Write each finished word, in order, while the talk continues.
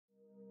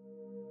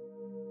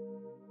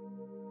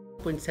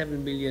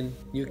1.7 million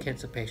new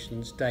cancer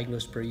patients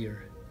diagnosed per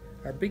year.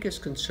 Our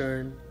biggest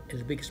concern and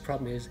the biggest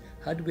problem is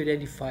how do we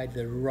identify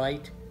the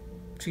right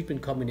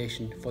treatment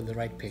combination for the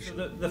right patient?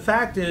 So the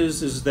fact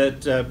is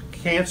that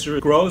cancer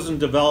grows and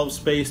develops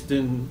based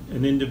in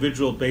an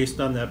individual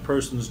based on that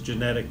person's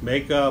genetic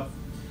makeup,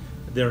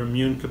 their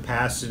immune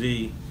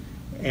capacity,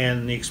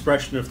 and the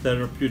expression of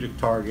therapeutic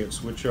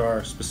targets which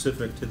are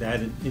specific to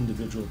that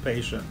individual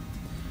patient.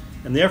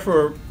 And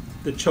therefore,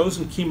 the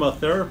chosen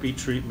chemotherapy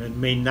treatment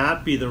may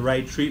not be the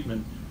right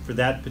treatment for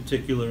that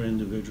particular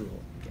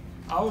individual.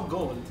 Our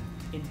goal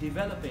in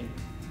developing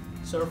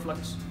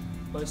Cerflux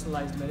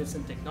personalized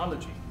medicine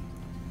technology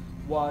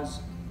was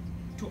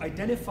to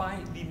identify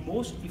the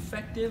most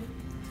effective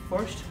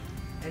first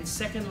and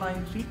second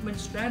line treatment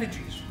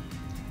strategies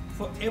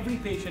for every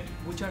patient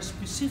which are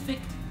specific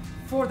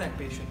for that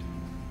patient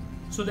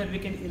so that we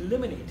can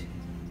eliminate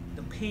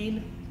the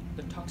pain,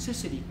 the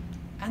toxicity,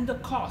 and the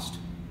cost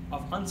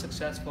of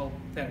unsuccessful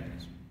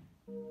therapies.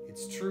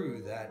 It's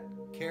true that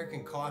care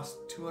can cost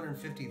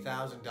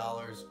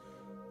 $250,000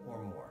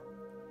 or more,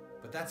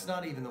 but that's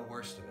not even the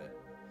worst of it.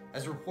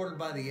 As reported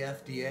by the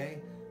FDA,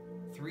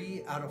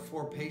 3 out of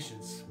 4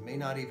 patients may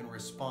not even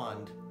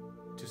respond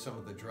to some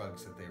of the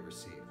drugs that they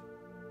receive.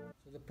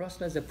 So the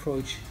personalized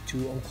approach to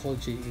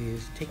oncology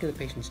is taking the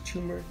patient's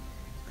tumor,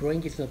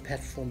 growing it in a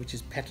platform which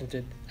is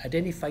patented,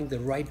 identifying the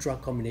right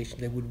drug combination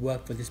that would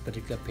work for this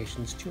particular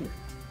patient's tumor.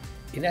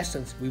 In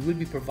essence, we will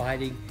be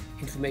providing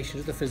information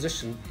to the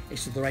physician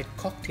as to the right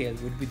cocktail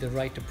would be the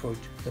right approach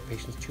to the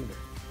patient's tumor.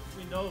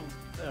 We know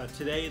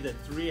today that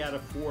 3 out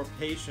of 4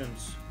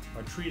 patients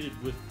are treated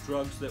with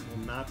drugs that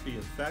will not be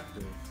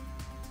effective.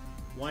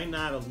 Why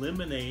not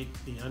eliminate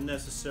the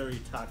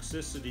unnecessary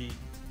toxicity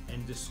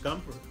and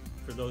discomfort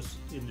for those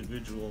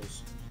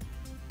individuals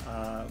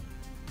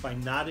by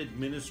not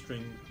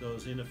administering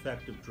those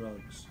ineffective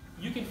drugs?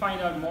 You can find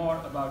out more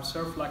about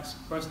Cerflux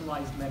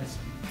personalized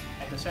medicine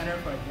at the Center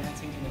for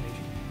Advancing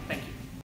Innovation.